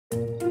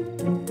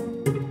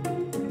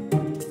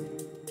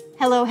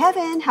Hello,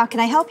 Heaven. How can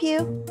I help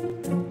you?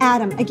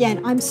 Adam,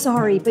 again, I'm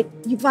sorry, but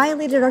you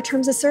violated our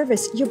terms of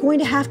service. You're going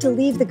to have to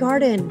leave the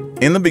garden.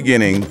 In the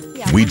beginning,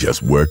 we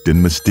just worked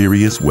in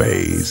mysterious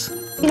ways.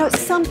 You know,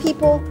 some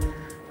people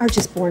are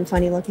just born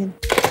funny looking.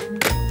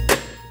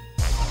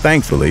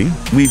 Thankfully,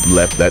 we've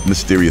left that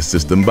mysterious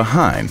system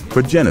behind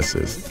for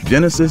Genesys.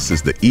 Genesys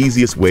is the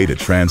easiest way to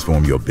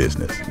transform your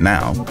business.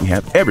 Now, we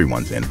have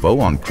everyone's info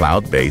on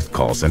cloud-based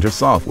call center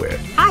software.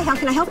 Hi, how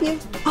can I help you?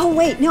 Oh,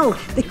 wait, no.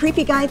 The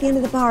creepy guy at the end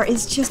of the bar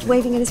is just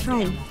waving at his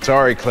friend.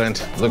 Sorry,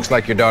 Clint. Looks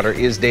like your daughter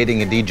is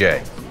dating a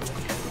DJ.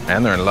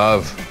 And they're in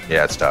love.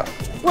 Yeah, it's tough.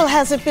 Well,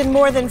 has it been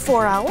more than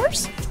 4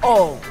 hours?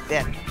 Oh,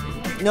 then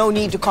no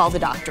need to call the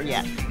doctor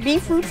yet. Be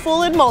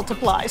fruitful and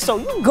multiply, so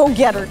you go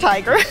get her,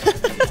 Tiger.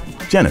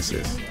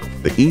 Genesys,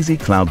 the easy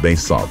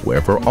cloud-based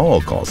software for all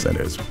call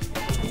centers.